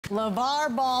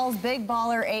LaVar Ball's Big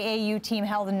Baller AAU team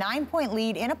held a 9-point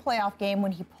lead in a playoff game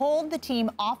when he pulled the team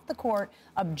off the court,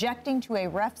 objecting to a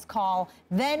ref's call,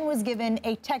 then was given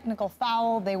a technical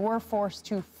foul. They were forced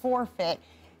to forfeit.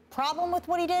 Problem with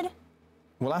what he did?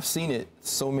 Well, I've seen it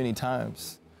so many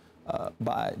times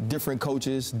by different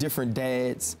coaches, different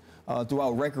dads,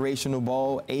 throughout recreational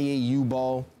ball, AAU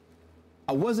ball.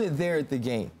 I wasn't there at the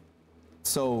game.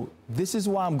 So this is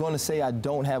why I'm going to say I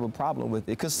don't have a problem with it.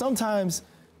 Because sometimes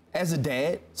as a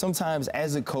dad, sometimes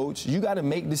as a coach, you got to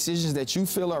make decisions that you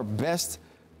feel are best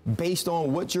based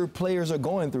on what your players are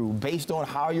going through, based on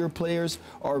how your players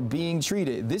are being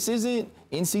treated. This isn't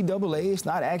NCAA. It's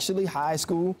not actually high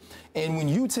school. And when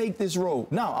you take this role,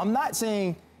 now, I'm not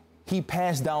saying he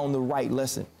passed down the right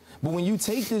lesson. But when you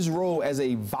take this role as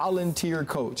a volunteer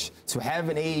coach to have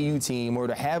an AAU team or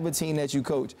to have a team that you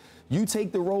coach, you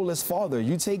take the role as father.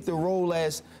 You take the role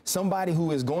as somebody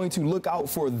who is going to look out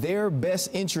for their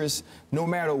best interests no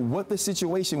matter what the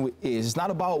situation is. It's not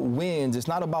about wins. It's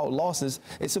not about losses.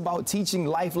 It's about teaching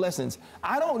life lessons.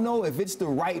 I don't know if it's the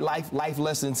right life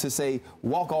lesson to say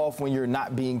walk off when you're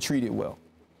not being treated well,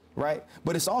 right?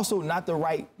 But it's also not the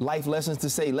right life lessons to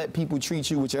say let people treat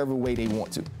you whichever way they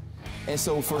want to. And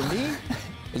so for me,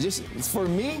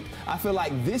 I feel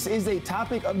like this is a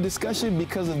topic of discussion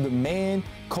because of the man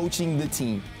coaching the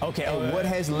team. Okay. And what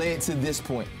has led to this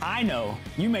point. I know.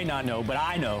 You may not know, but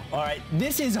I know. All right.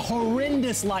 This is a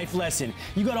horrendous life lesson.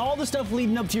 You got all the stuff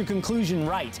leading up to your conclusion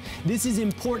right. This is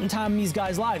important time in these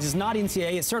guys' lives. It's not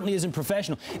NCAA. It certainly isn't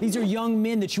professional. These are young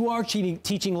men that you are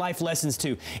teaching life lessons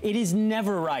to. It is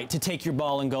never right to take your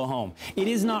ball and go home. It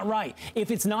is not right.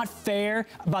 If it's not fair,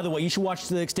 by the way, you should watch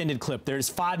the extended clip. There's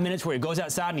 5 minutes where he goes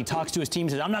outside and he talks to his team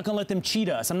and says, I'm not going to let them cheat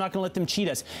us. I'm not going to let them cheat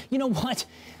us. You know what?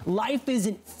 Life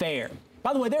isn't fair.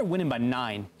 By the way, they're winning by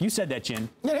 9. You said that, Jen.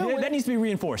 Yeah, that needs to be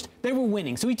reinforced. They were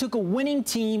winning. So he took a winning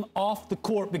team off the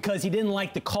court because he didn't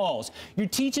like the calls. You're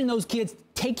teaching those kids,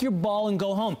 take your ball and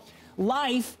go home.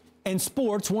 Life and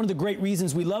sports, one of the great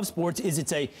reasons we love sports is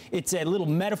it's a little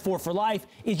metaphor for life,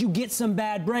 is you get some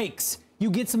bad breaks. You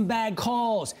get some bad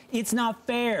calls. It's not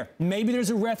fair. Maybe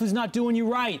there's a ref who's not doing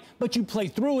you right, but you play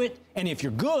through it, and if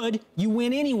you're good, you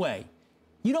win anyway.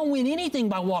 You don't win anything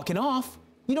by walking off.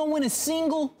 You don't win a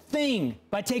single thing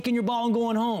by taking your ball and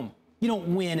going home. You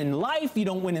don't win in life. You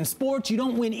don't win in sports. You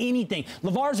don't win anything.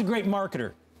 LaVar's a great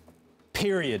marketer,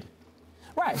 period.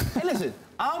 Right. Hey, listen,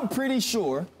 I'm pretty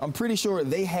sure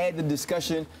they had the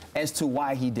discussion as to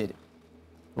why he did it.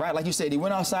 Right, like you said, he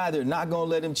went outside. They're not going to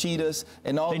let him cheat us,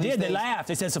 and all. They did. They laughed.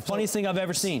 They said it's the funniest thing I've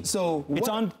ever seen. So it's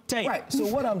on tape. Right. So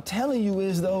what I'm telling you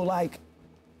is, though, like,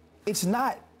 it's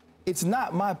not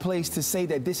my place to say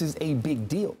that this is a big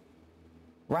deal,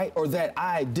 right? Or that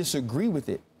I disagree with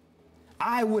it.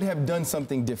 I would have done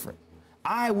something different.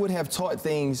 I would have taught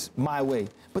things my way.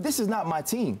 But this is not my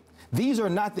team. These are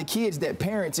not the kids that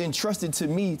parents entrusted to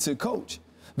me to coach.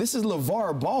 This is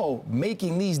LaVar Ball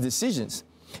making these decisions.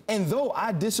 And though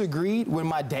I disagreed when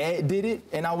my dad did it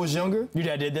and I was younger. Your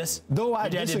dad did this? Though I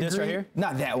disagreed. Your dad did this right here?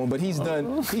 Not that one, but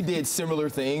he did similar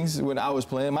things when I was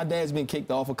playing. My dad's been kicked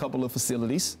off a couple of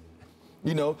facilities.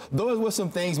 You know, those were some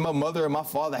things my mother and my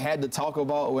father had to talk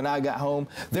about when I got home.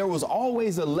 There was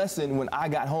always a lesson when I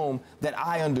got home that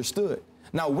I understood.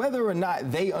 Now, whether or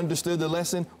not they understood the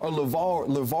lesson or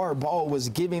LaVar Ball was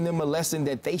giving them a lesson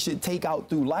that they should take out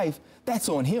through life, that's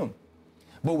on him.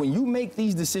 But when you make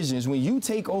these decisions, when you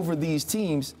take over these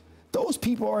teams, those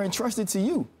people are entrusted to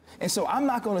you. And so I'm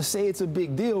not going to say it's a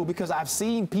big deal because I've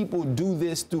seen people do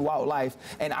this throughout life.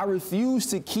 And I refuse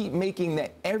to keep making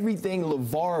that everything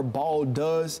LaVar Ball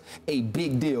does a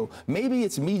big deal. Maybe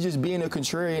it's me just being a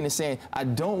contrarian and saying I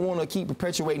don't want to keep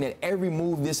perpetuating that every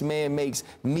move this man makes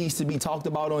needs to be talked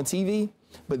about on TV.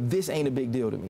 But this ain't a big deal to me.